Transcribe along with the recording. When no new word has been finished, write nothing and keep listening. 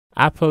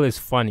Apple is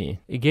funny.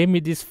 It gave me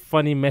this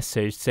funny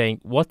message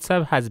saying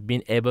WhatsApp has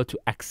been able to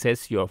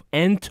access your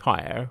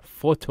entire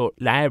photo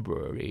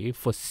library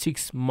for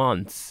 6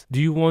 months.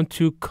 Do you want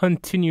to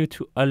continue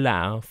to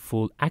allow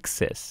full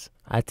access?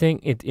 I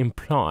think it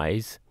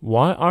implies,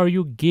 why are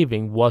you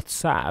giving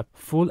WhatsApp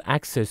full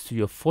access to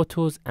your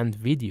photos and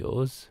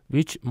videos,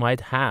 which might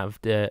have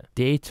the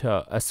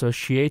data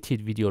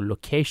associated with your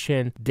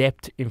location,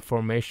 depth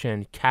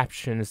information,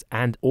 captions,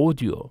 and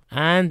audio?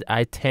 And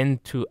I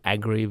tend to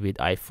agree with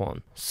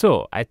iPhone.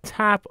 So I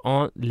tap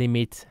on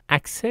limit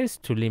access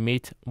to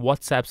limit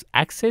WhatsApp's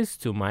access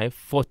to my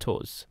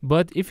photos.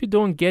 But if you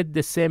don't get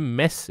the same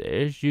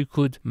message, you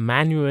could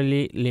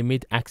manually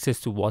limit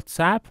access to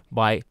WhatsApp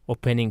by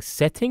opening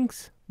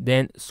settings,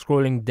 then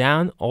scrolling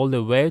down all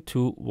the way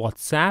to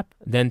WhatsApp,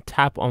 then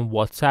tap on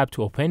WhatsApp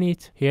to open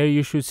it. Here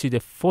you should see the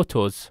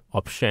photos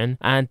option,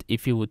 and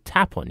if you would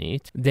tap on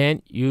it,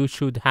 then you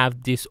should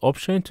have this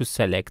option to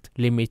select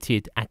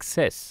limited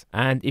access.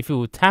 And if you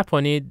would tap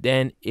on it,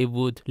 then it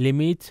would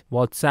limit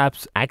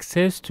WhatsApp's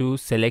access to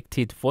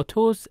selected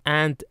photos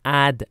and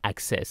add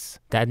access.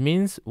 That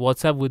means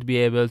WhatsApp would be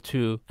able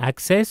to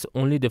access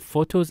only the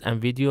photos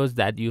and videos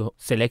that you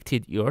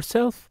selected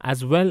yourself,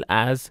 as well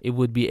as it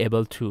would be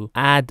able to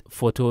add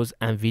photos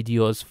and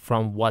videos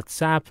from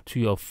WhatsApp to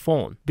your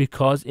phone,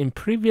 because in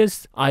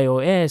previous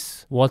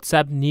iOS,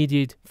 WhatsApp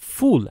needed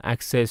full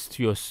access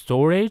to your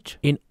storage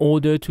in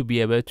order to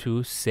be able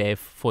to save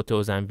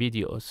photos and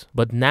videos.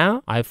 But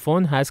now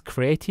iPhone has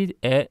created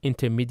an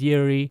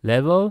intermediary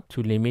level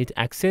to limit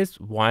access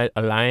while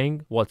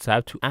allowing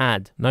WhatsApp to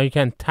add. Now you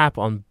can tap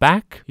on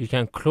back, you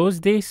can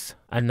close this,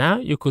 and now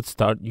you could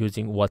start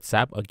using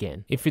WhatsApp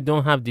again. If you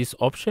don't have this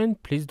option,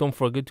 please don't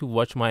forget to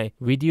watch my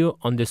video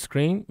on the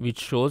screen which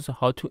shows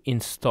how to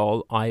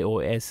install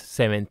iOS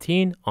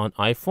 17 on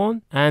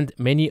iPhone, and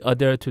many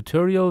other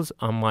tutorials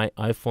on my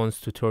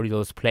iPhone's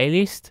tutorials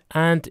playlist.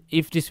 And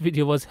if this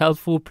video was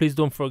helpful, please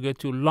don't forget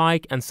to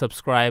like and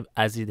subscribe,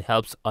 as it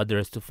helps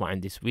others to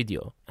find this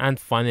video. And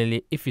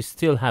finally, if you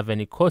still have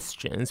any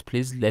questions,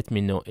 please let me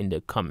know in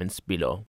the comments below.